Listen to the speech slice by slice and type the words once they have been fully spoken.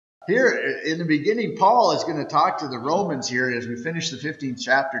Here in the beginning, Paul is going to talk to the Romans here as we finish the 15th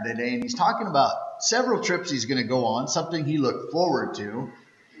chapter today. And he's talking about several trips he's going to go on, something he looked forward to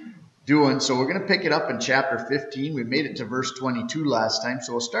doing. So we're going to pick it up in chapter 15. We made it to verse 22 last time,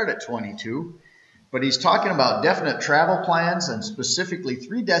 so we'll start at 22. But he's talking about definite travel plans and specifically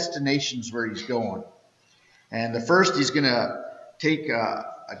 3 destinations where he's going. And the first, he's going to take a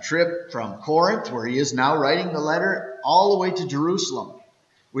trip from Corinth, where he is now writing the letter, all the way to Jerusalem,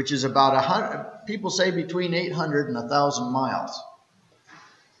 which is about 100, people say between 800 and 1,000 miles.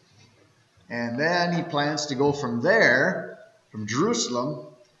 And then he plans to go from there, from Jerusalem,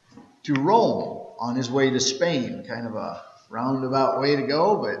 to Rome on his way to Spain. Kind of a roundabout way to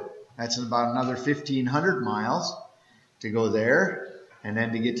go, but that's about another 1,500 miles to go there. And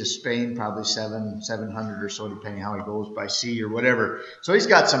then to get to Spain, probably 700 or so, depending how he goes by sea or whatever. So he's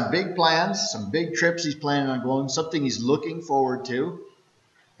got some big plans, some big trips he's planning on going, something he's looking forward to.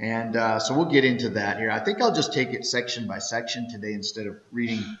 And so we'll get into that here. I think I'll just take it section by section today instead of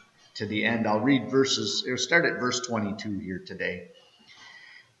reading to the end. I'll read verses, it'll start at verse 22 here today.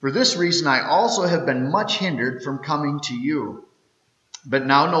 For this reason, I also have been much hindered from coming to you, but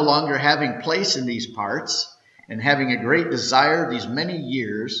now no longer having place in these parts, and having a great desire these many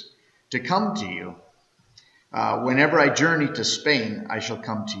years to come to you. Whenever I journey to Spain, I shall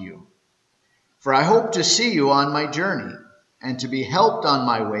come to you. For I hope to see you on my journey, and to be helped on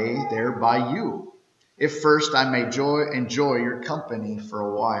my way there by you, if first I may enjoy your company for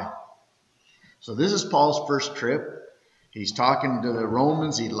a while. So this is Paul's first trip. He's talking to the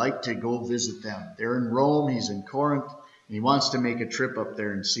Romans. He'd like to go visit them. They're in Rome. He's in Corinth. And he wants to make a trip up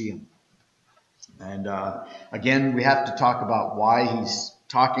there and see them. And again, we have to talk about why he's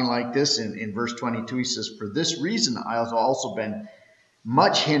talking like this. In verse 22, he says, for this reason I have also been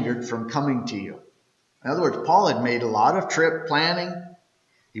much hindered from coming to you. In other words, Paul had made a lot of trip planning.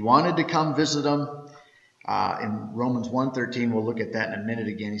 He wanted to come visit them. In Romans 1:13, we'll look at that in a minute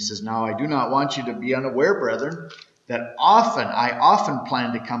again. He says, now I do not want you to be unaware, brethren, that I often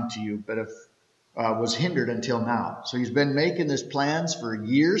planned to come to you, but was hindered until now. So he's been making his plans for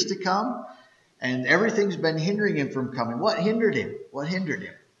years to come, and everything's been hindering him from coming. What hindered him? What hindered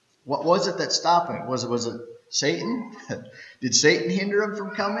him? What was it that stopped him? Was it Satan? Did Satan hinder him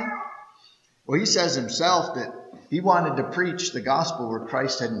from coming? Well, he says himself that he wanted to preach the gospel where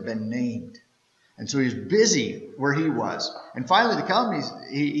Christ hadn't been named. And so he's busy where he was. And finally to come,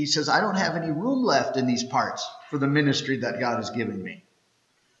 he says, I don't have any room left in these parts for the ministry that God has given me.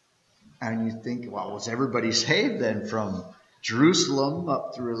 And you think, well, was everybody saved then from Jerusalem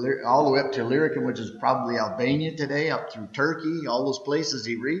up through all the way up to Illyricum, which is probably Albania today, up through Turkey, all those places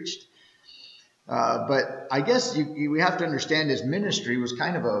he reached? But I guess we have to understand his ministry was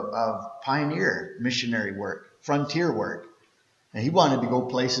kind of a pioneer missionary work, frontier work. And he wanted to go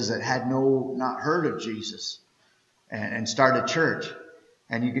places that had not heard of Jesus and start a church.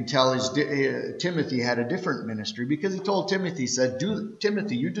 And you can tell Timothy had a different ministry, because he told Timothy, he said,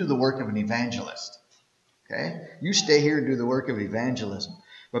 Timothy, you do the work of an evangelist. Okay? You stay here and do the work of evangelism.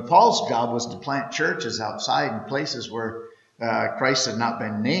 But Paul's job was to plant churches outside in places where Christ had not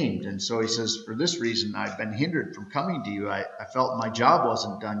been named. And so he says, for this reason, I've been hindered from coming to you. I felt my job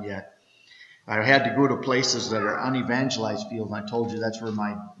wasn't done yet. I had to go to places that are unevangelized fields. And I told you that's where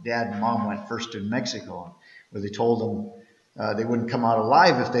my dad and mom went first in Mexico, where they told them they wouldn't come out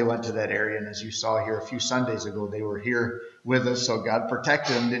alive if they went to that area. And as you saw here a few Sundays ago, they were here with us. So God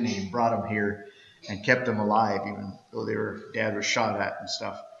protected them, didn't he? Brought them here and kept them alive, even though dad was shot at and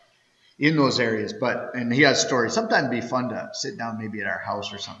stuff in those areas. And he has stories. Sometimes it'd be fun to sit down maybe at our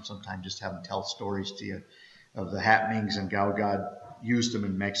house or something. Sometimes just have him tell stories to you of the happenings and how God used them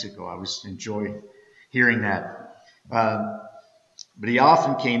in Mexico. I always enjoy hearing that. But he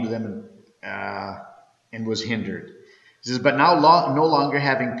often came to them and was hindered. He says, but now no longer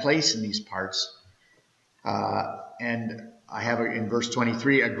having place in these parts. And I have in verse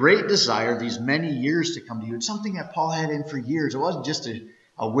 23, a great desire these many years to come to you. It's something that Paul had in for years. It wasn't just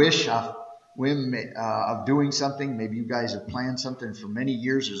a wish, a whim of doing something. Maybe you guys have planned something for many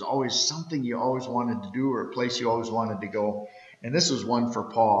years. There's always something you always wanted to do or a place you always wanted to go. And this was one for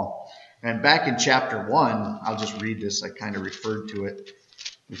Paul. And back in chapter 1, I'll just read this. I kind of referred to it.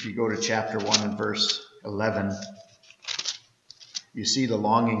 If you go to chapter 1 and verse 11, you see the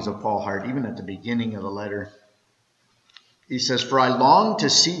longings of Paul's heart, even at the beginning of the letter. He says, for I long to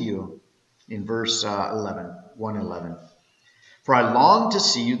see you, in verse 1:11. For I long to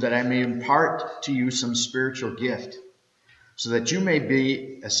see you, that I may impart to you some spiritual gift, so that you may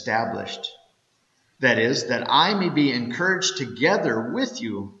be established. That is, that I may be encouraged together with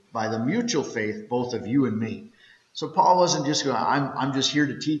you by the mutual faith, both of you and me. So Paul wasn't just going, I'm just here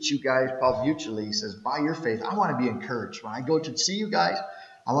to teach you guys, Paul mutually. He says, by your faith, I want to be encouraged. When I go to see you guys,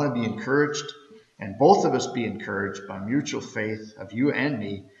 I want to be encouraged, and both of us be encouraged by mutual faith of you and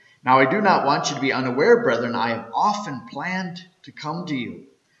me. Now I do not want you to be unaware, brethren, I have often planned to come to you,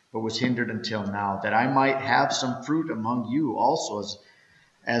 but was hindered until now, that I might have some fruit among you also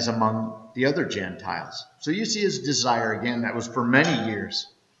as among the other Gentiles. So you see his desire again, that was for many years.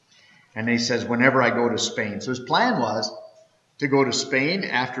 And he says, whenever I go to Spain. So his plan was to go to Spain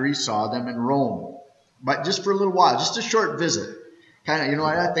after he saw them in Rome. But just for a little while, just a short visit. Kind of, you know,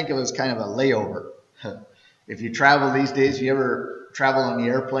 I think of it as kind of a layover. If you travel these days, if you ever travel on the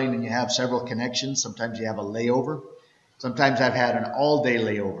airplane and you have several connections, sometimes you have a layover. Sometimes I've had an all-day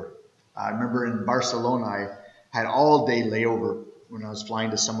layover. I remember in Barcelona, I had all-day layover when I was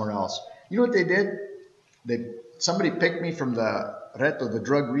flying to somewhere else. You know what they did? Somebody picked me from the Reto, the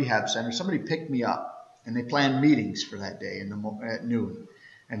drug rehab center. Somebody picked me up, and they planned meetings for that day at noon.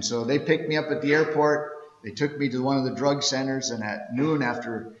 And so they picked me up at the airport. They took me to one of the drug centers, and at noon,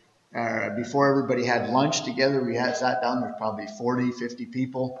 before everybody had lunch together, we sat down. There's probably 40, 50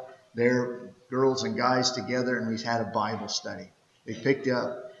 people there, girls and guys together, and we had a Bible study. They picked you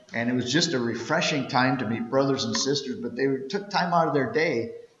up, and it was just a refreshing time to meet brothers and sisters, but they took time out of their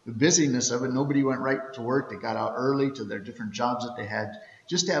day, the busyness of it. Nobody went right to work. They got out early to their different jobs that they had,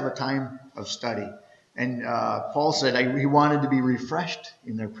 just to have a time of study. And Paul said he wanted to be refreshed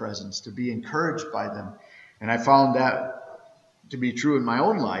in their presence, to be encouraged by them. And I found that to be true in my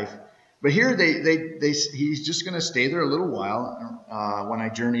own life. But here he's just going to stay there a little while when I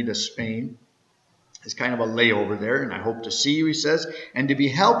journey to Spain. It's kind of a layover there, and I hope to see you, he says, and to be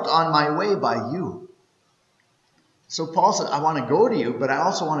helped on my way by you. So Paul said, I want to go to you, but I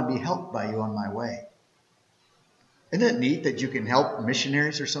also want to be helped by you on my way. Isn't it neat that you can help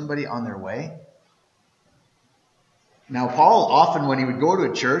missionaries or somebody on their way? Now, Paul, often when he would go to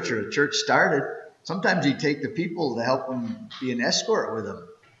a church or a church started, sometimes he'd take the people to help him be an escort with him.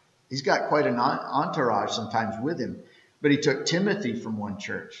 He's got quite an entourage sometimes with him. But he took Timothy from one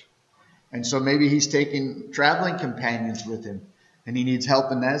church. And so maybe he's taking traveling companions with him, and he needs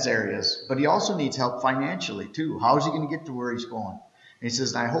help in those areas. But he also needs help financially, too. How is he going to get to where he's going? And he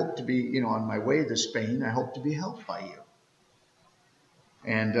says, I hope to be, on my way to Spain, I hope to be helped by you.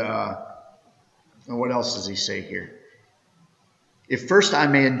 And what else does he say here? If first I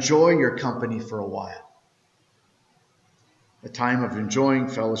may enjoy your company for a while. A time of enjoying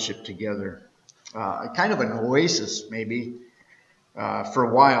fellowship together. Kind of an oasis, maybe, for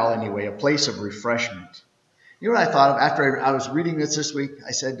a while anyway, a place of refreshment. You know what I thought of after I was reading this week?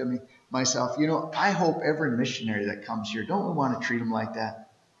 I said to myself, I hope every missionary that comes here, don't we want to treat them like that?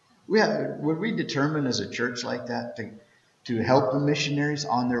 Would we determine as a church like that to help the missionaries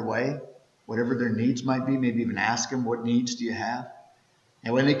on their way, whatever their needs might be, maybe even ask them, what needs do you have?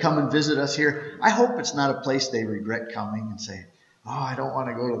 And when they come and visit us here, I hope it's not a place they regret coming and say, oh, I don't want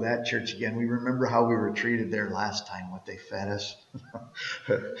to go to that church again. We remember how we were treated there last time, what they fed us.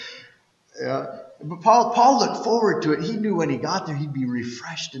 Yeah. But Paul looked forward to it. He knew when he got there, he'd be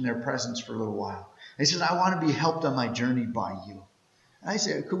refreshed in their presence for a little while. And he says, I want to be helped on my journey by you. And I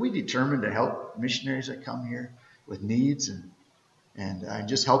said, could we determine to help missionaries that come here with needs and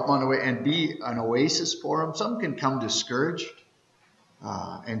just help them on the way and be an oasis for them? Some can come discouraged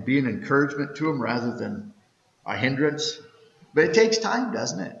and be an encouragement to them rather than a hindrance. But it takes time,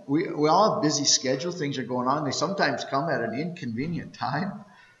 doesn't it? We all have busy schedules. Things are going on. They sometimes come at an inconvenient time.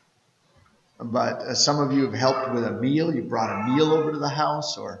 But some of you have helped with a meal. You brought a meal over to the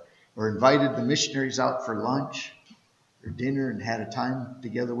house or invited the missionaries out for lunch or dinner and had a time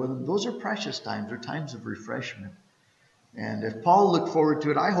together with them. Those are precious times. They're times of refreshment. And if Paul looked forward to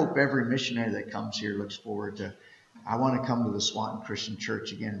it, I hope every missionary that comes here looks forward to, I want to come to the Swanton Christian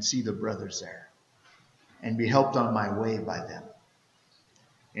Church again and see the brothers there and be helped on my way by them.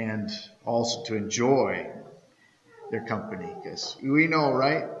 And also to enjoy their company. Because we know,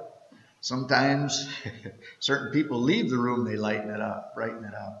 right? Sometimes certain people leave the room, they brighten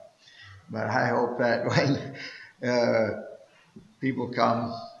it up. But I hope that when people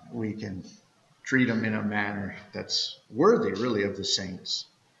come, we can treat them in a manner that's worthy, really, of the saints.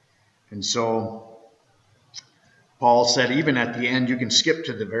 And so Paul said, even at the end, you can skip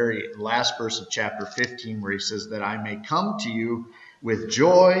to the very last verse of chapter 15, where he says that I may come to you with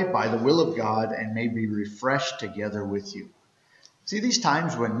joy by the will of God and may be refreshed together with you. See, these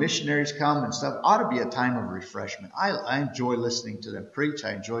times when missionaries come and stuff ought to be a time of refreshment. I enjoy listening to them preach.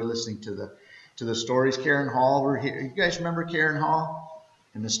 I enjoy listening to the stories. Karen Hall, you guys remember Karen Hall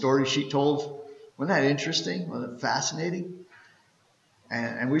and the stories she told? Wasn't that interesting? Wasn't it fascinating?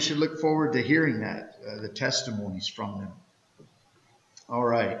 And we should look forward to hearing that the testimonies from them. All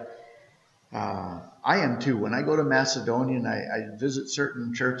right. I am too. When I go to Macedonia and I visit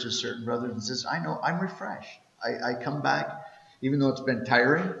certain churches, certain brothers and sisters, I know I'm refreshed. I come back, even though it's been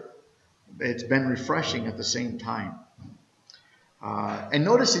tiring, it's been refreshing at the same time. And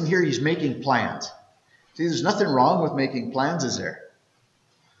notice in here, he's making plans. See, there's nothing wrong with making plans, is there?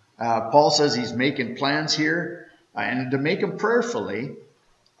 Paul says he's making plans here, and to make them prayerfully.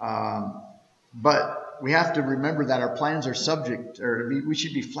 But we have to remember that our plans are subject, or we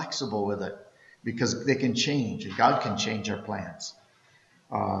should be flexible with it, because they can change, and God can change our plans.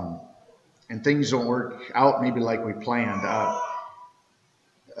 And things don't work out maybe like we planned.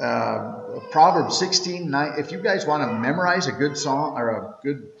 Proverbs 16:9. If you guys want to memorize a good song or a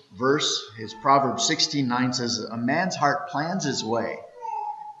good verse, his Proverbs 16:9 says, "A man's heart plans his way,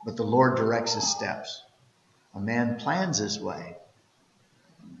 but the Lord directs his steps." A man plans his way.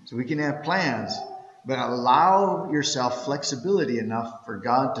 So we can have plans, but allow yourself flexibility enough for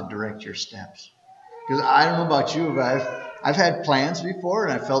God to direct your steps. Because I don't know about you, but I've had plans before,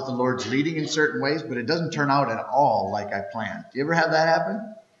 and I felt the Lord's leading in certain ways, but it doesn't turn out at all like I planned. Do you ever have that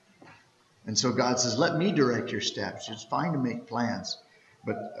happen? And so God says, let me direct your steps. It's fine to make plans,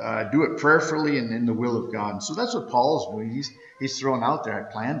 but do it prayerfully and in the will of God. And so that's what Paul's doing. He's throwing out there,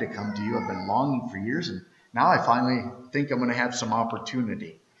 I plan to come to you. I've been longing for years, and now I finally think I'm going to have some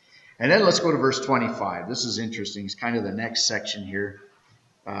opportunity. And then let's go to verse 25. This is interesting. It's kind of the next section here.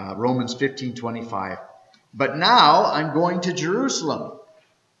 Romans 15:25. But now I'm going to Jerusalem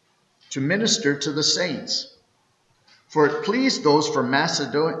to minister to the saints. For it pleased those from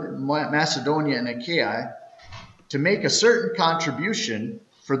Macedonia and Achaia to make a certain contribution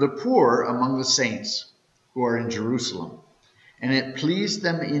for the poor among the saints who are in Jerusalem. And it pleased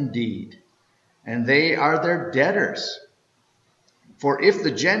them indeed. And they are their debtors. For if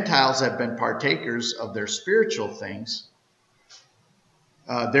the Gentiles have been partakers of their spiritual things,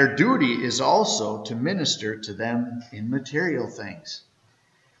 their duty is also to minister to them in material things.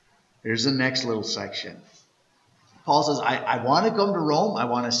 Here's the next little section. Paul says, I want to come to Rome. I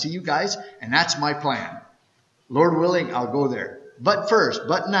want to see you guys, and that's my plan. Lord willing, I'll go there. But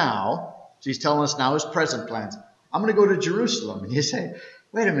now, so he's telling us now his present plans. I'm going to go to Jerusalem. And you say,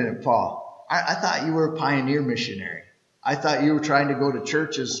 wait a minute, Paul. I thought you were a pioneer missionary. I thought you were trying to go to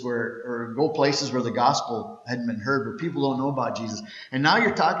churches or go places where the gospel hadn't been heard, where people don't know about Jesus. And now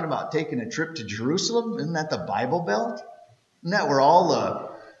you're talking about taking a trip to Jerusalem? Isn't that the Bible Belt? Isn't that where all the,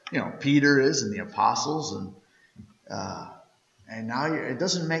 Peter is and the apostles? And now it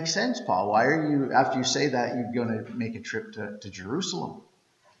doesn't make sense, Paul. Why are you, after you say that, you're going to make a trip to Jerusalem?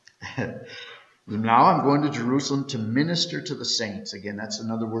 Now I'm going to Jerusalem to minister to the saints. Again, that's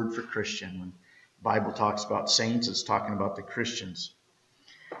another word for Christian. When the Bible talks about saints, it's talking about the Christians.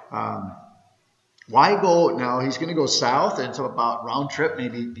 Why go? Now he's going to go south. It's about round trip,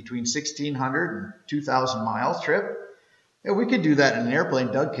 maybe between 1,600 and 2,000 mile trip. Yeah, we could do that in an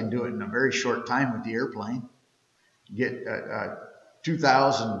airplane. Doug can do it in a very short time with the airplane. Get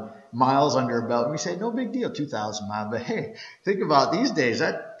 2,000 miles under a belt. We say, no big deal, 2,000 miles. But hey, think about these days.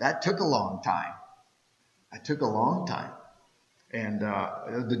 That took a long time. That took a long time. And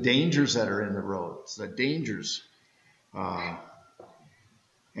the dangers that are in the roads, the dangers. And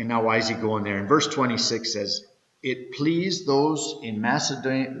now why is he going there? And verse 26 says, it pleased those in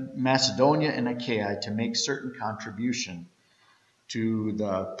Macedonia and Achaia to make certain contribution to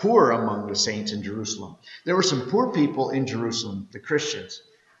the poor among the saints in Jerusalem. There were some poor people in Jerusalem, the Christians,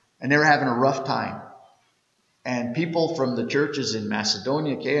 and they were having a rough time. And people from the churches in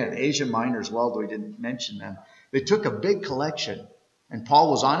Macedonia, Achaia, and Asia Minor as well, though he didn't mention them, they took a big collection. And Paul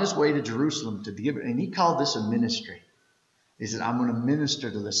was on his way to Jerusalem to give it, and he called this a ministry. He said, I'm going to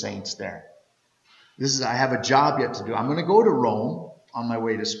minister to the saints there. I have a job yet to do. I'm going to go to Rome on my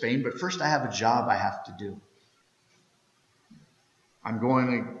way to Spain, but first I have a job I have to do. I'm going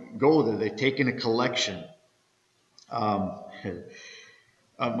to go there. They've taken a collection among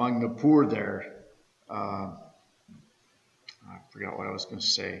the poor there. I forgot what I was going to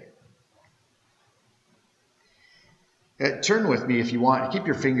say. Turn with me if you want. Keep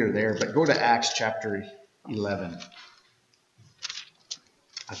your finger there, but go to Acts chapter 11.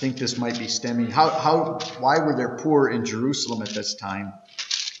 I think this might be stemming. Why were there poor in Jerusalem at this time?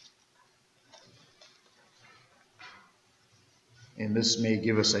 And this may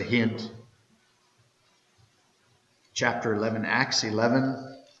give us a hint. Chapter 11, Acts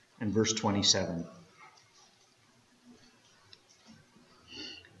 11 and verse 27.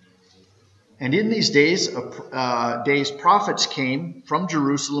 And in these days prophets came from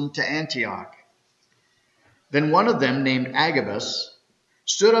Jerusalem to Antioch. Then one of them, named Agabus,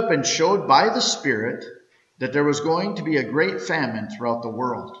 stood up and showed by the Spirit that there was going to be a great famine throughout the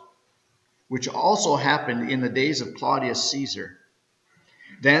world, which also happened in the days of Claudius Caesar.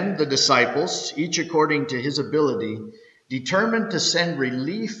 Then the disciples, each according to his ability, determined to send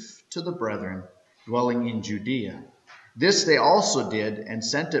relief to the brethren dwelling in Judea. This they also did, and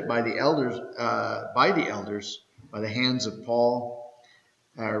sent it by the elders, by the hands of Paul,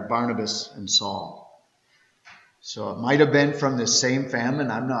 or Barnabas, and Saul. So it might have been from the same famine.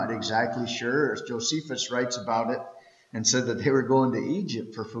 I'm not exactly sure. As Josephus writes about it and said that they were going to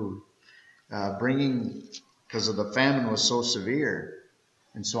Egypt for food, bringing, because of the famine was so severe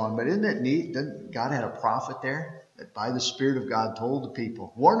and so on. But isn't it neat that God had a prophet there that by the Spirit of God told the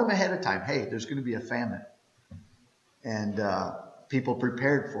people, warned them ahead of time, hey, there's going to be a famine. And people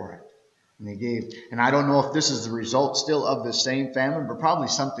prepared for it. And they gave. And I don't know if this is the result still of the same famine, but probably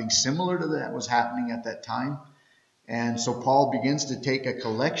something similar to that was happening at that time. And so Paul begins to take a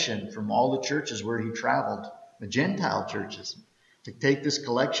collection from all the churches where he traveled, the Gentile churches, to take this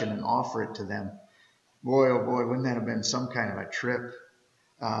collection and offer it to them. Boy, oh boy, wouldn't that have been some kind of a trip?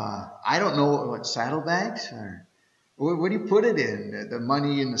 I don't know what, saddlebags? Or what do you put it in? The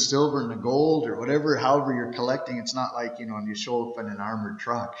money and the silver and the gold or whatever, however you're collecting. It's not like, you show up in an armored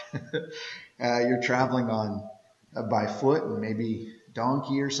truck. You're traveling on by foot and maybe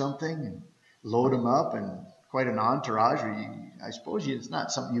donkey or something and load them up, and quite an entourage. I suppose it's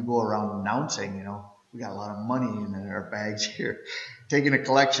not something you go around announcing, we got a lot of money in our bags here. Taking a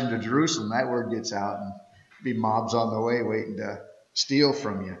collection to Jerusalem, that word gets out and be mobs on the way waiting to steal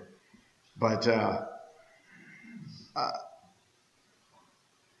from you. But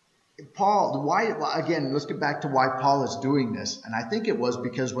Paul, again, let's get back to why Paul is doing this. And I think it was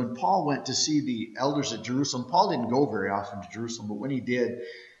because when Paul went to see the elders at Jerusalem, Paul didn't go very often to Jerusalem, but when he did,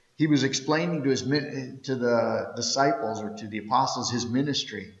 he was explaining to the disciples, or to the apostles, his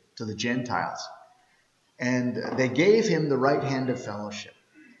ministry to the Gentiles. And they gave him the right hand of fellowship.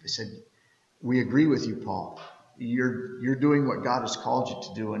 They said, we agree with you, Paul. You're doing what God has called you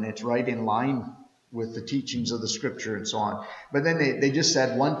to do, and it's right in line with the teachings of the Scripture and so on. But then they just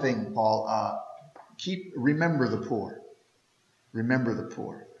said one thing, Paul, remember the poor. Remember the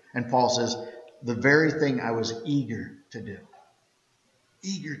poor. And Paul says, the very thing I was eager to do.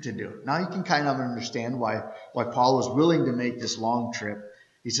 Eager to do. Now you can kind of understand why Paul was willing to make this long trip.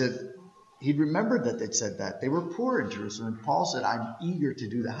 He said, he remembered that they'd said that. They were poor in Jerusalem. And Paul said, I'm eager to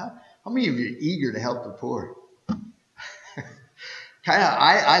do that. How many of you are eager to help the poor?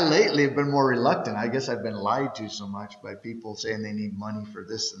 I lately have been more reluctant. I guess I've been lied to so much by people saying they need money for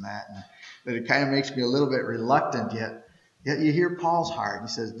this and that. And that it kind of makes me a little bit reluctant yet. Yet you hear Paul's heart. He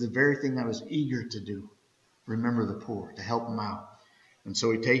says, the very thing I was eager to do. Remember the poor, to help them out. And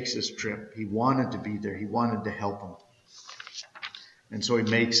so he takes this trip. He wanted to be there. He wanted to help them. And so he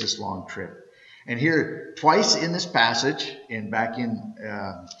makes this long trip. And here, twice in this passage, and back in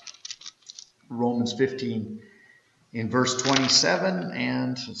Romans 15, in verse 27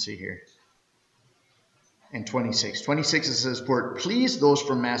 and, let's see here, and 26. 26 it says, for it pleased those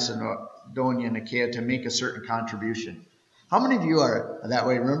from Macedonia and Achaia to make a certain contribution. How many of you are that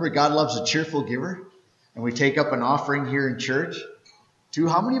way? Remember, God loves a cheerful giver. And we take up an offering here in church. Too,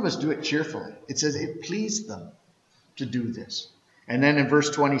 how many of us do it cheerfully? It says it pleased them to do this. And then in verse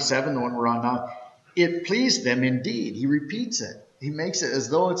 27, the one we're on now, it pleased them indeed. He repeats it. He makes it as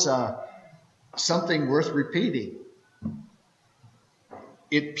though it's something worth repeating.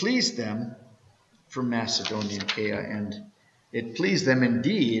 It pleased them from Macedonia and Achaia, and it pleased them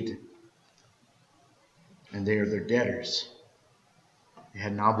indeed, and they are their debtors. They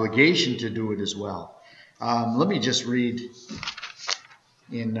had an obligation to do it as well. Let me just read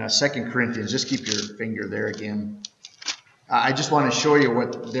in 2 Corinthians. Just keep your finger there again. I just want to show you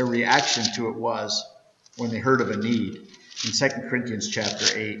what their reaction to it was when they heard of a need. In 2 Corinthians chapter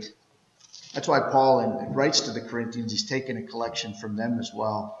 8. That's why Paul writes to the Corinthians. He's taken a collection from them as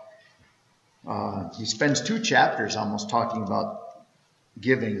well. He spends 2 chapters almost talking about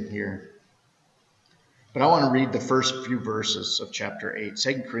giving here. But I want to read the first few verses of chapter 8,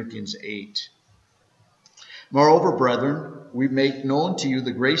 2 Corinthians 8. Moreover, brethren, we make known to you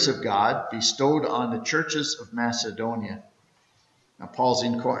the grace of God bestowed on the churches of Macedonia. Now, Paul's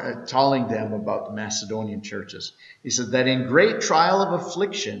telling them about the Macedonian churches. He said that in great trial of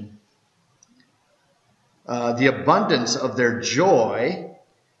affliction, the abundance of their joy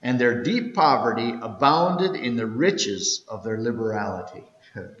and their deep poverty abounded in the riches of their liberality.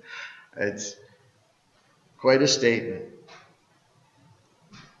 It's quite a statement.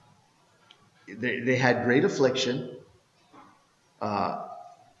 They had great affliction.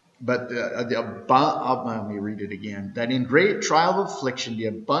 let me read it again. That in great trial of affliction, the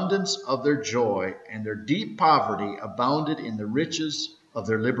abundance of their joy and their deep poverty abounded in the riches of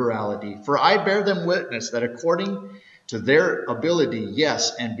their liberality. For I bear them witness that according to their ability,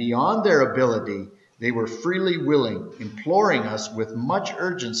 yes, and beyond their ability, they were freely willing, imploring us with much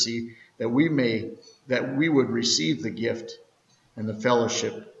urgency that we would receive the gift and the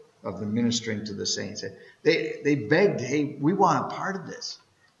fellowship of the ministering to the saints. They begged, hey, we want a part of this.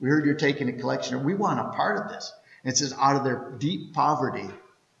 We heard you're taking a collection. We want a part of this. And it says out of their deep poverty,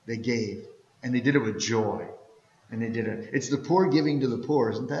 they gave. And they did it with joy. And they did it. It's the poor giving to the poor.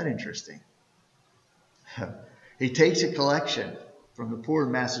 Isn't that interesting? He takes a collection from the poor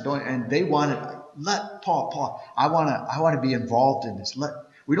in Macedonia. And they wanted, let Paul, I want to be involved in this.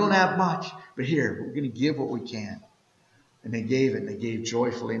 We don't have much. But here, we're going to give what we can. And they gave it. And they gave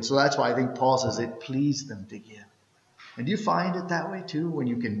joyfully. And so that's why I think Paul says it pleased them to give. And do you find it that way too, when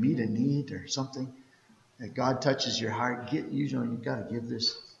you can meet a need or something that God touches your heart? You've got to give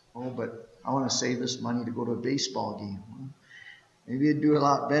this. Oh, but I want to save this money to go to a baseball game. Well, maybe you'd do a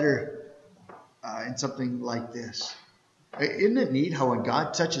lot better in something like this. Isn't it neat how when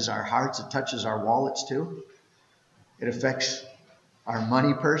God touches our hearts, it touches our wallets too? It affects our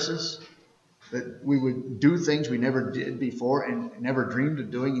money purses. That we would do things we never did before and never dreamed of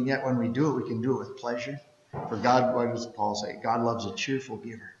doing, and yet when we do it, we can do it with pleasure. For God, what does Paul say? God loves a cheerful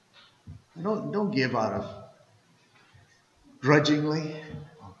giver. Don't give out of grudgingly.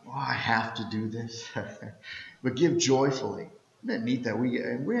 Oh, I have to do this. But give joyfully. Isn't it neat that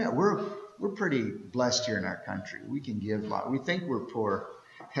we're pretty blessed here in our country. We can give a lot. We think we're poor.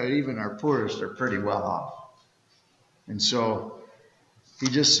 Even our poorest are pretty well off. And so he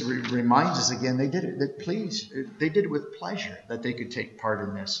just reminds us again, they did it. They did it with pleasure that they could take part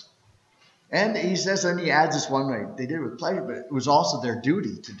in this. And he says, and he adds this one way, they did it with pleasure, but it was also their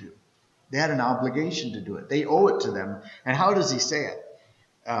duty to do. They had an obligation to do it. They owe it to them. And how does he say it?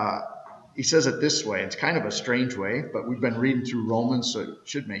 He says it this way. It's kind of a strange way, but we've been reading through Romans, so it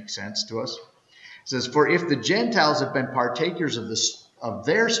should make sense to us. It says, for if the Gentiles have been partakers of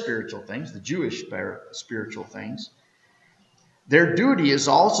their spiritual things, the Jewish spiritual things, their duty is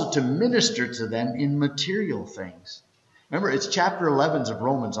also to minister to them in material things. Remember, it's chapter 11 of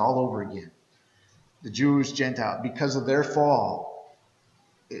Romans all over again. The Jews, Gentile, because of their fall,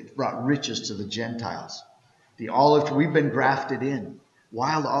 it brought riches to the Gentiles. The olive tree, we've been grafted in.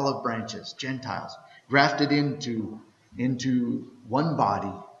 Wild olive branches, Gentiles, grafted into one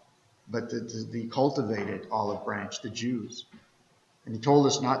body, but the cultivated olive branch, the Jews. And he told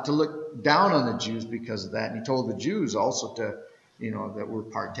us not to look down on the Jews because of that. And he told the Jews also to, that we're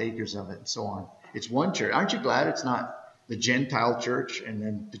partakers of it and so on. It's one church. Aren't you glad it's not the Gentile church and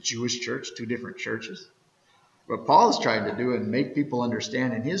then the Jewish church, two different churches? What Paul is trying to do and make people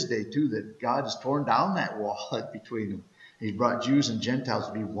understand in his day too, that God has torn down that wall between them. He's brought Jews and Gentiles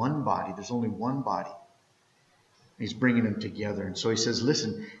to be one body. There's only one body. He's bringing them together. And so he says,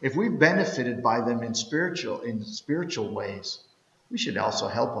 listen, if we benefited by them in spiritual ways, we should also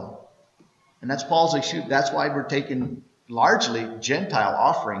help them. And that's Paul's issue. That's why we're taking largely Gentile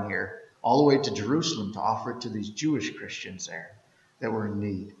offering here all the way to Jerusalem to offer it to these Jewish Christians there that were in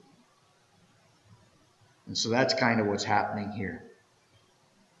need. And so that's kind of what's happening here.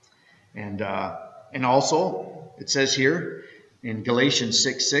 And also, it says here in Galatians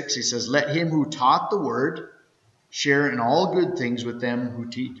 6:6, he says, let him who taught the word share in all good things with him who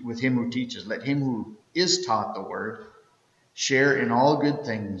teaches. Let him who is taught the word share in all good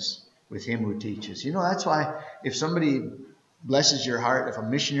things with him who teaches. That's why if somebody blesses your heart, if a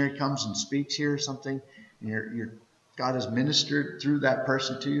missionary comes and speaks here or something, and God has ministered through that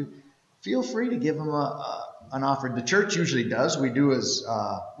person to you, feel free to give them an offering. The church usually does. We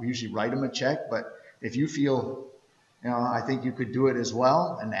usually write them a check, but if you feel, I think you could do it as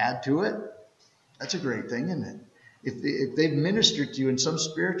well and add to it, that's a great thing, isn't it? If they've ministered to you in some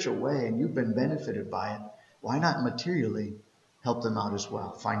spiritual way and you've been benefited by it, why not materially help them out as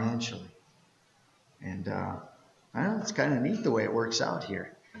well, financially? And it's kind of neat the way it works out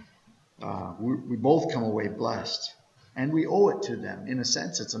here. We both come away blessed. And we owe it to them. In a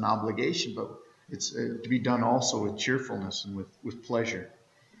sense, it's an obligation, but it's to be done also with cheerfulness and with pleasure.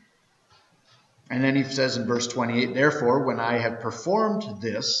 And then he says in verse 28, therefore, when I have performed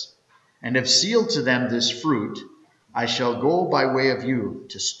this and have sealed to them this fruit, I shall go by way of you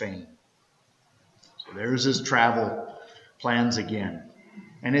to Spain. So there's his travel plans again.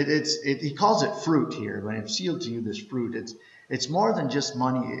 And he calls it fruit here. When I've sealed to you this fruit, it's more than just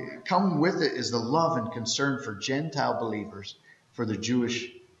money. Come with it is the love and concern for Gentile believers, for the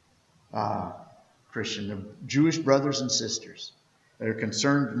Jewish Christian, the Jewish brothers and sisters. that are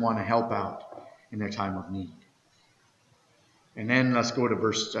concerned and want to help out in their time of need. And then let's go to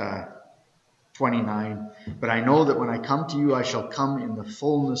verse 29. But I know that when I come to you, I shall come in the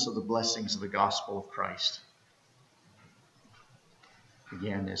fullness of the blessings of the gospel of Christ.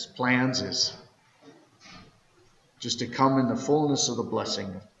 Again, his plans is just to come in the fullness of the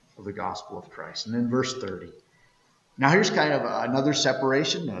blessing of the gospel of Christ. And then verse 30. Now here's kind of another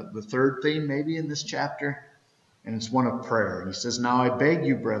separation, the third theme maybe in this chapter, and it's one of prayer. And he says, now I beg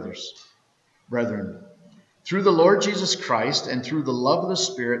you, brethren, through the Lord Jesus Christ and through the love of the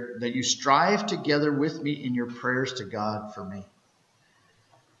Spirit, that you strive together with me in your prayers to God for me.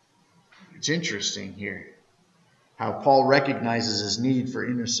 It's interesting here how Paul recognizes his need for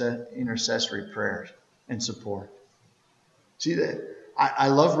intercessory prayers and support. See, that I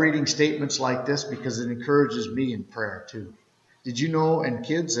love reading statements like this because it encourages me in prayer too. Did you know, and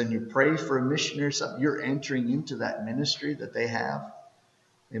kids, and you pray for a missionary or something, you're entering into that ministry that they have.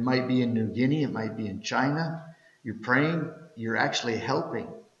 It might be in New Guinea, it might be in China. You're praying, you're actually helping,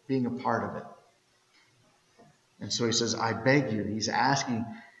 being a part of it. And so he says, I beg you. He's asking,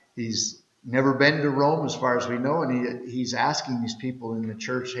 he's never been to Rome as far as we know, and he's asking these people in the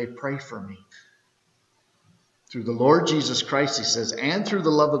church, hey, pray for me. Through the Lord Jesus Christ, he says, and through the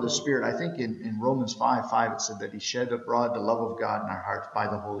love of the Spirit. I think in Romans 5:5 it said that he shed abroad the love of God in our hearts by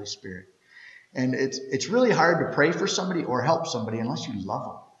the Holy Spirit. And it's really hard to pray for somebody or help somebody unless you love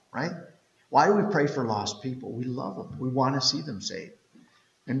them, right? Why do we pray for lost people? We love them. We want to see them saved.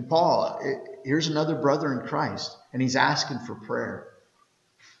 And Paul, here's another brother in Christ, and he's asking for prayer.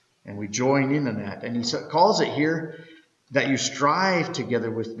 And we join in on that. And he calls it here that you strive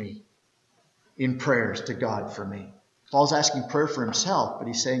together with me in prayers to God for me. Paul's asking prayer for himself, but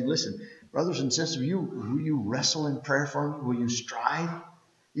he's saying, listen, brothers and sisters, will you wrestle in prayer for me? Will you strive?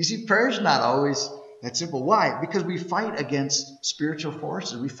 You see, prayer's not always that simple. Why? Because we fight against spiritual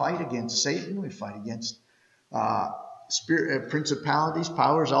forces. We fight against Satan. We fight against principalities,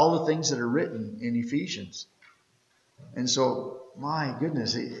 powers, all the things that are written in Ephesians. And so, my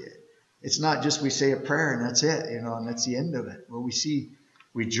goodness, it's not just we say a prayer and that's it, and that's the end of it. Well,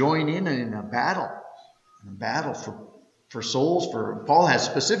 we join in a battle for souls. Paul has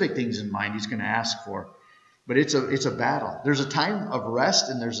specific things in mind he's going to ask for, but it's a battle. There's a time of rest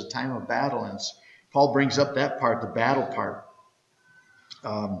and there's a time of battle, and Paul brings up that part, the battle part.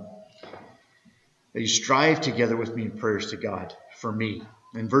 That you strive together with me in prayers to God for me.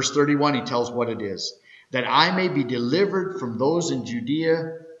 In verse 31, he tells what it is. That I may be delivered from those in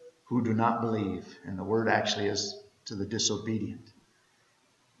Judea who do not believe. And the word actually is to the disobedient.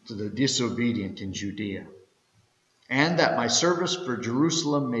 To the disobedient in Judea. And that my service for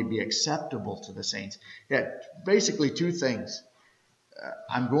Jerusalem may be acceptable to the saints. Yeah, basically two things.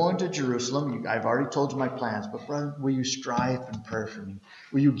 I'm going to Jerusalem. I've already told you my plans. But brother, will you strive in prayer for me?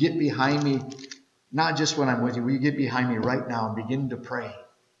 Will you get behind me? Not just when I'm with you. Will you get behind me right now and begin to pray?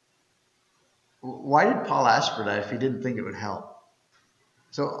 Why did Paul ask for that if he didn't think it would help?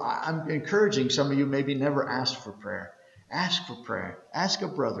 So I'm encouraging some of you maybe never asked for prayer. Ask for prayer. Ask a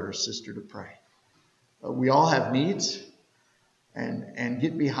brother or sister to pray. We all have needs. And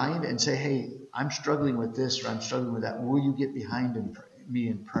get behind and say, hey, I'm struggling with this or I'm struggling with that. Will you get behind me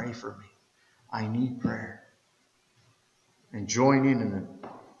and pray for me? I need prayer. And join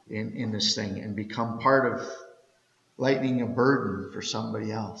in this thing and become part of lightening a burden for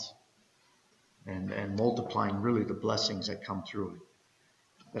somebody else. And multiplying really the blessings that come through it.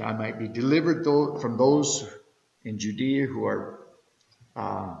 That I might be delivered from those in Judea who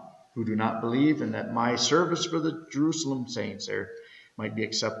do not believe, and that my service for the Jerusalem saints there might be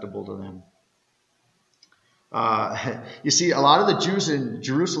acceptable to them. You see, a lot of the Jews in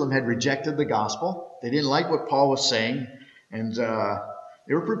Jerusalem had rejected the gospel. They didn't like what Paul was saying, and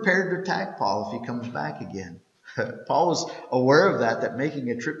they were prepared to attack Paul if he comes back again. Paul was aware of that making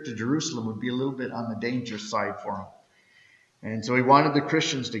a trip to Jerusalem would be a little bit on the dangerous side for him. And so he wanted the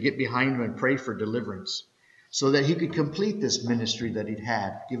Christians to get behind him and pray for deliverance so that he could complete this ministry that he'd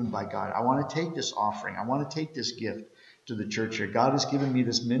had given by God. I want to take this offering. I want to take this gift to the church here. God has given me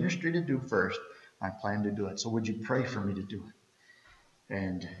this ministry to do first. I plan to do it. So would you pray for me to do it?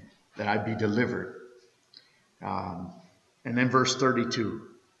 And that I be delivered. And then verse 32.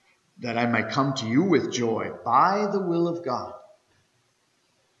 That I might come to you with joy by the will of God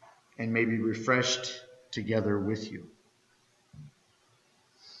and may be refreshed together with you.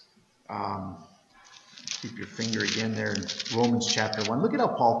 Keep your finger again there in Romans chapter 1. Look at how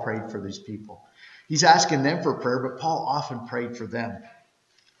Paul prayed for these people. He's asking them for prayer, but Paul often prayed for them.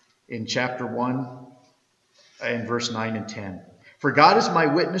 In chapter 1 and verse 9 and 10. For God is my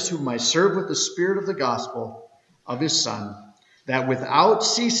witness, whom I serve with the spirit of the gospel of his Son, that without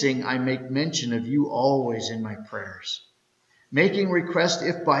ceasing I make mention of you always in my prayers, making request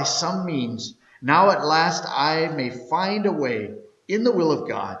if by some means now at last I may find a way in the will of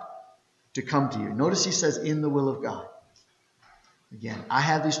God to come to you. Notice he says in the will of God. Again, I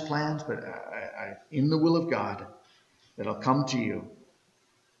have these plans, but in the will of God that I'll come to you.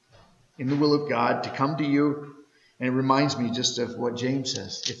 In the will of God to come to you. And it reminds me just of what James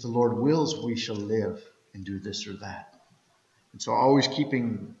says. If the Lord wills, we shall live and do this or that. And so always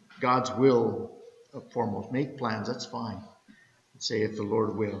keeping God's will foremost. Make plans, that's fine. Say if the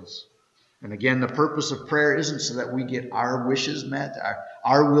Lord wills. And again, the purpose of prayer isn't so that we get our wishes met,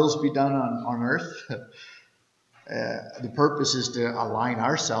 our wills be done on earth. The purpose is to align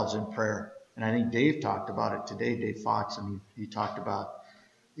ourselves in prayer. And I think Dave talked about it today, Dave Fox, and he talked about,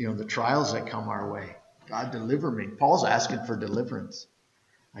 the trials that come our way. God, deliver me. Paul's asking for deliverance.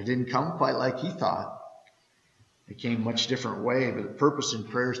 I didn't come quite like he thought. It came much different way, but the purpose in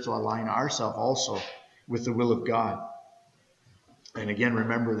prayer is to align ourselves also with the will of God. And again,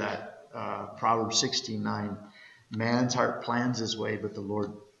 remember that Proverbs 16:9, man's heart plans his way, but the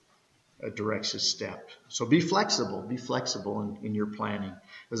Lord directs his step. So be flexible in your planning.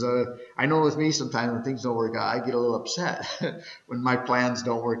 Because I know with me sometimes when things don't work out, I get a little upset when my plans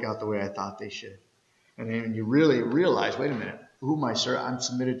don't work out the way I thought they should. And then you really realize, wait a minute, who am I, sir? I'm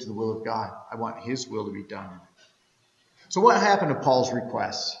submitted to the will of God. I want his will to be done. So what happened to Paul's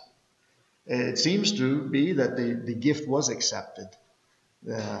requests? It seems to be that the gift was accepted.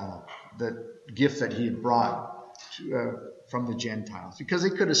 The gift that he had brought from the Gentiles. Because they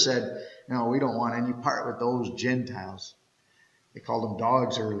could have said, no, we don't want any part with those Gentiles. They called them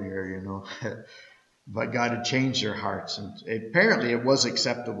dogs earlier, But God had changed their hearts. And apparently it was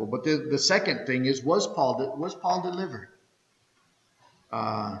acceptable. But the second thing is, was Paul delivered?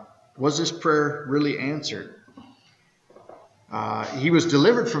 Was this prayer really answered? He was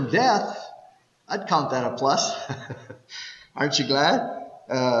delivered from death. I'd count that a plus. Aren't you glad?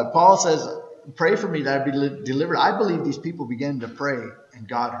 Paul says, pray for me that I be delivered. I believe these people began to pray and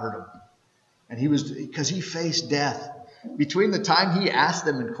God heard them. And because he faced death. Between the time he asked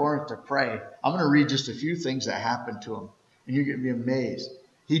them in Corinth to pray, I'm going to read just a few things that happened to him. And you're going to be amazed.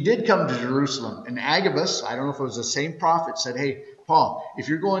 He did come to Jerusalem. And Agabus, I don't know if it was the same prophet, said, hey, Paul, if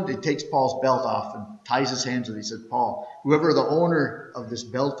you're going to take Paul's belt off and ties his hands with it, he said, Paul, whoever the owner of this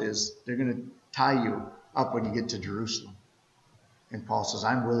belt is, they're going to tie you up when you get to Jerusalem. And Paul says,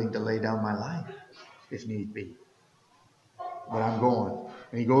 I'm willing to lay down my life if need be. But I'm going.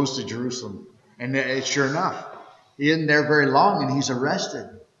 And he goes to Jerusalem. And sure enough, he isn't there very long and he's arrested.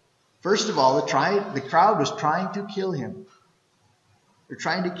 First of all, the crowd was trying to kill him. They're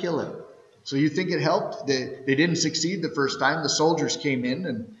trying to kill him. So you think it helped? They didn't succeed the first time. The soldiers came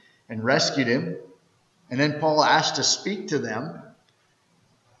in and rescued him. And then Paul asked to speak to them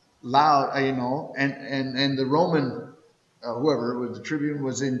loud, and the Roman whoever was the tribune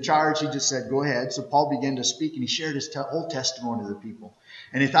was in charge. He just said, go ahead. So Paul began to speak and he shared his whole testimony to the people.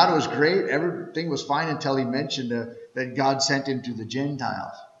 And he thought it was great. Everything was fine until he mentioned that God sent him to the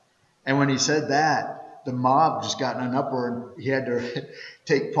Gentiles. And when he said that, the mob just got in an uproar and he had to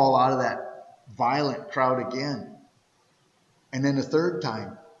take Paul out of that violent crowd again. And then the third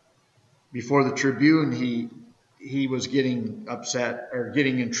time, before the tribune, he was getting upset or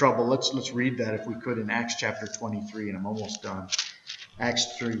getting in trouble. Let's read that if we could in Acts chapter 23, and I'm almost done.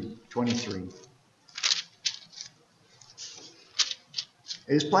 Acts 3:23.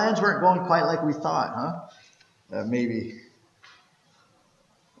 His plans weren't going quite like we thought, huh? Maybe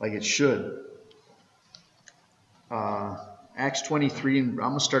like it should. Acts 23, and I'm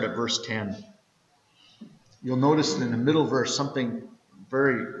going to start at verse 10. You'll notice in the middle verse something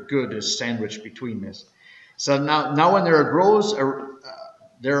very good is sandwiched between this. So now when there arose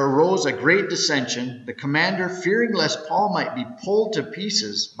a great dissension, the commander, fearing lest Paul might be pulled to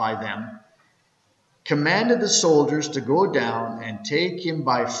pieces by them, commanded the soldiers to go down and take him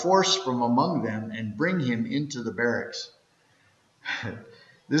by force from among them and bring him into the barracks.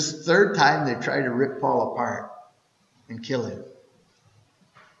 This third time they tried to rip Paul apart and kill him.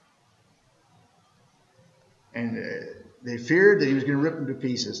 And they feared that he was going to rip them to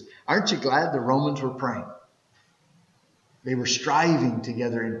pieces. Aren't you glad the Romans were praying? They were striving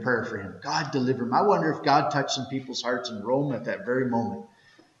together in prayer for him. God deliver him. I wonder if God touched some people's hearts in Rome at that very moment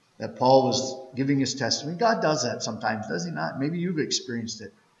that Paul was giving his testimony. God does that sometimes, does he not? Maybe you've experienced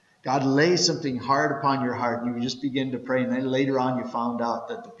it. God lays something hard upon your heart and you just begin to pray. And then later on you found out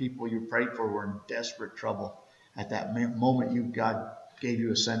that the people you prayed for were in desperate trouble. At that moment, God gave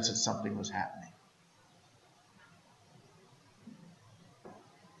you a sense that something was happening.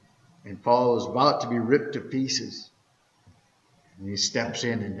 And Paul was about to be ripped to pieces. And he steps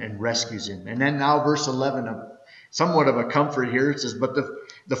in and rescues him. And then now verse 11, somewhat of a comfort here. It says, but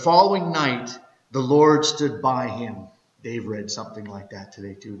the following night, the Lord stood by him. Dave read something like that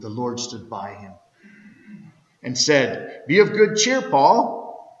today too. The Lord stood by him and said, be of good cheer, Paul.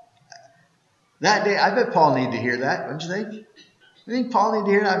 That day, I bet Paul needed to hear that, don't you think? You think Paul needed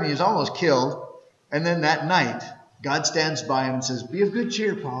to hear that? I mean, he was almost killed. And then that night, God stands by him and says, be of good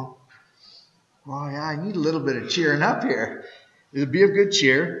cheer, Paul. Well, yeah, I need a little bit of cheering up here. Be of good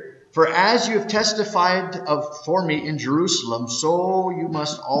cheer. For as you have testified for me in Jerusalem, so you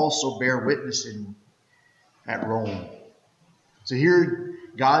must also bear witness at Rome. So here,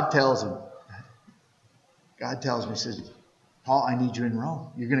 God tells him, he says, Paul, I need you in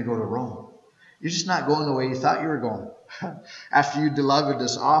Rome. You're going to go to Rome. You're just not going the way you thought you were going. After you delivered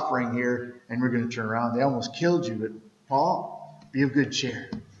this offering here, and we're going to turn around, they almost killed you. But Paul, be of good cheer.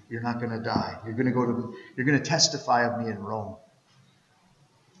 You're not going to die. You're going to testify of me in Rome.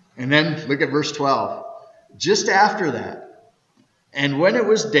 And then look at verse 12. Just after that, and when it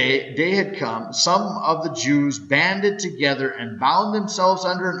was day had come, some of the Jews banded together and bound themselves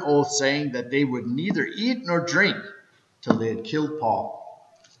under an oath, saying that they would neither eat nor drink till they had killed Paul.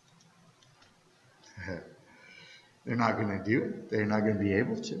 They're not going to do it. They're not going to be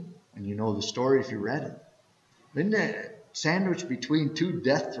able to. And you know the story if you read it. Then the sandwich between two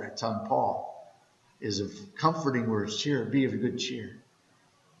death threats on Paul is of comforting words. Cheer, be of good cheer.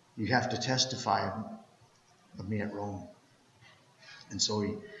 You have to testify of me at Rome. And so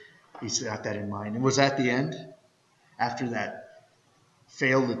he's got that in mind. And was that the end? After that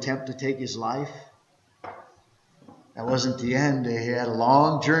failed attempt to take his life? That wasn't the end. They had a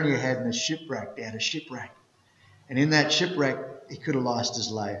long journey ahead in a shipwreck. They had a shipwreck. And in that shipwreck, he could have lost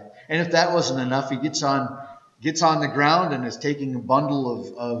his life. And if that wasn't enough, he gets on the ground and is taking a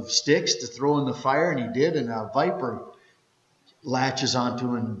bundle of sticks to throw in the fire, and he did, and a viper latches onto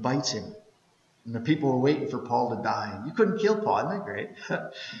him and bites him. And the people were waiting for Paul to die. You couldn't kill Paul, isn't that great?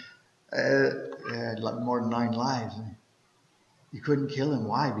 More than 9 lives. You couldn't kill him.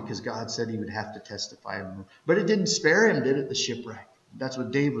 Why? Because God said he would have to testify of him. But it didn't spare him, did it? The shipwreck. That's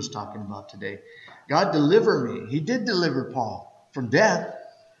what Dave was talking about today. God, deliver me. He did deliver Paul from death,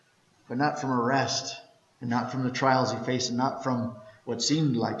 but not from arrest, and not from the trials he faced, and not from what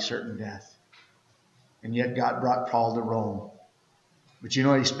seemed like certain death. And yet God brought Paul to Rome. But you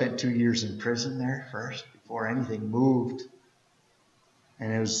know, he spent 2 years in prison there first, before anything moved.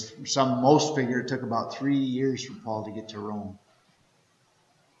 And it was most figure it took about 3 years for Paul to get to Rome.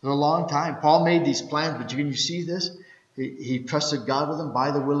 It was a long time. Paul made these plans, but can you see this? He trusted God with them.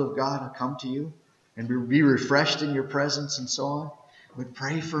 By the will of God, I'll come to you and be refreshed in your presence and so on. But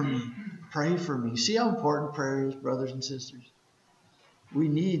pray for me. Pray for me. See how important prayer is, brothers and sisters? We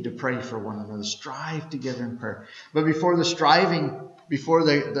need to pray for one another. Strive together in prayer. But before the striving, before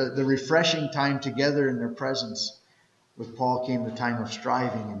the refreshing time together in their presence, with Paul came the time of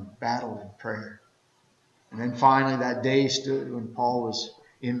striving and battle and prayer. And then finally that day stood when Paul was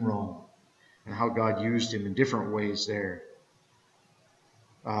in Rome, and how God used him in different ways there.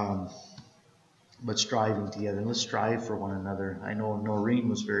 But striving together. And let's strive for one another. I know Noreen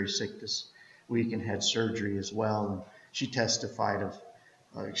was very sick this week and had surgery as well. And she testified of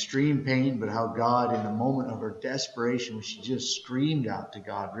extreme pain, but how God, in the moment of her desperation, when she just screamed out to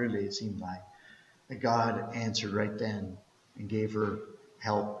God, really it seemed like, that God answered right then and gave her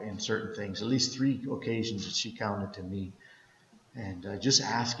help in certain things. At least 3 occasions that she counted to me. And just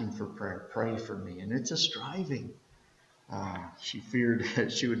asking for prayer. Pray for me. And it's a striving. She feared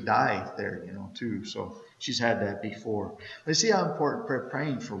that she would die there, too. So she's had that before. But see how important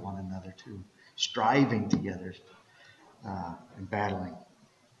praying for one another, too. Striving together and battling.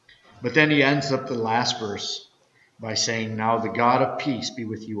 But then he ends up the last verse by saying, now the God of peace be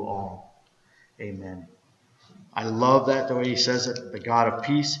with you all. Amen. I love that, the way he says it, the God of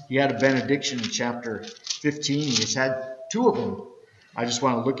peace. He had a benediction in chapter 15. He's had 2 of them. I just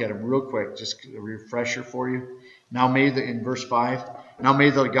want to look at them real quick, just a refresher for you. Now in verse 5, now may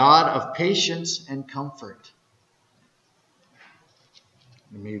the God of patience and comfort,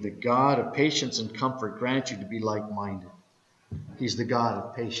 may the God of patience and comfort grant you to be like-minded. He's the God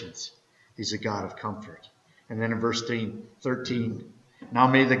of patience. He's the God of comfort. And then in verse 13, now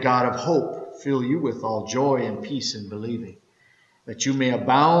may the God of hope fill you with all joy and peace in believing, that you may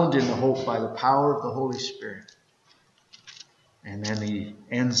abound in the hope by the power of the Holy Spirit. And then he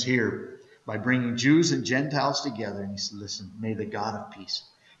ends here by bringing Jews and Gentiles together. And he said, listen, may the God of peace.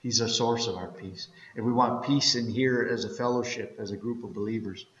 He's the source of our peace. If we want peace in here as a fellowship, as a group of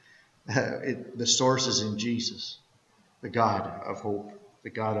believers, the source is in Jesus, the God of hope,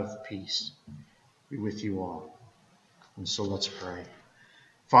 the God of peace. Be with you all. And so let's pray.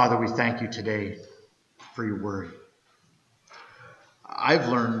 Father, we thank you today for your word. I've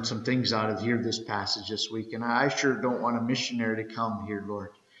learned some things out of here, this passage this week, and I sure don't want a missionary to come here,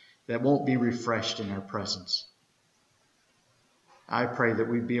 Lord, that won't be refreshed in our presence. I pray that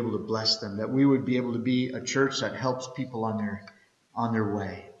we'd be able to bless them, that we would be able to be a church that helps people on their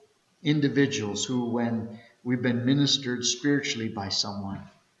way. Individuals who, when we've been ministered spiritually by someone,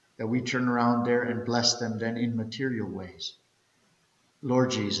 that we turn around there and bless them then in material ways. Lord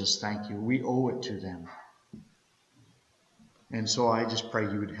Jesus, thank you. We owe it to them. And so I just pray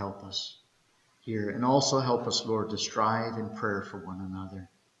you would help us here. And also help us, Lord, to strive in prayer for one another.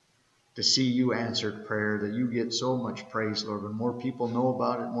 To see you answered prayer, that you get so much praise, Lord. When more people know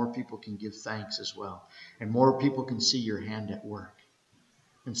about it, more people can give thanks as well. And more people can see your hand at work.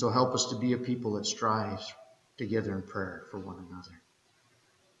 And so help us to be a people that strives together in prayer for one another.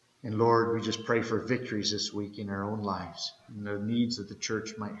 And Lord, we just pray for victories this week in our own lives and the needs that the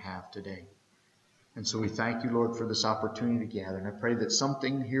church might have today. And so we thank you, Lord, for this opportunity to gather. And I pray that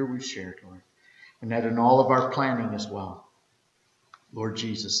something here we've shared, Lord, and that in all of our planning as well, Lord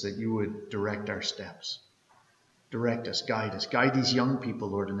Jesus, that you would direct our steps. Direct us, guide these young people,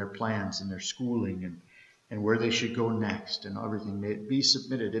 Lord, in their plans and their schooling and where they should go next and everything. May it be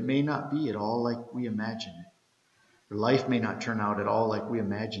submitted. It may not be at all like we imagined it. Their life may not turn out at all like we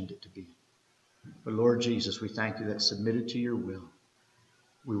imagined it to be. But Lord Jesus, we thank you that submitted to your will,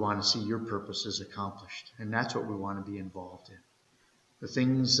 we want to see your purposes accomplished. And that's what we want to be involved in. The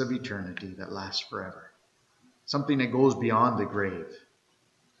things of eternity that last forever. Something that goes beyond the grave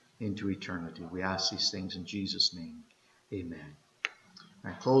into eternity. We ask these things in Jesus' name. Amen.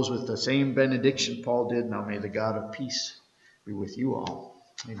 I close with the same benediction Paul did. Now may the God of peace be with you all.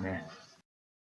 Amen.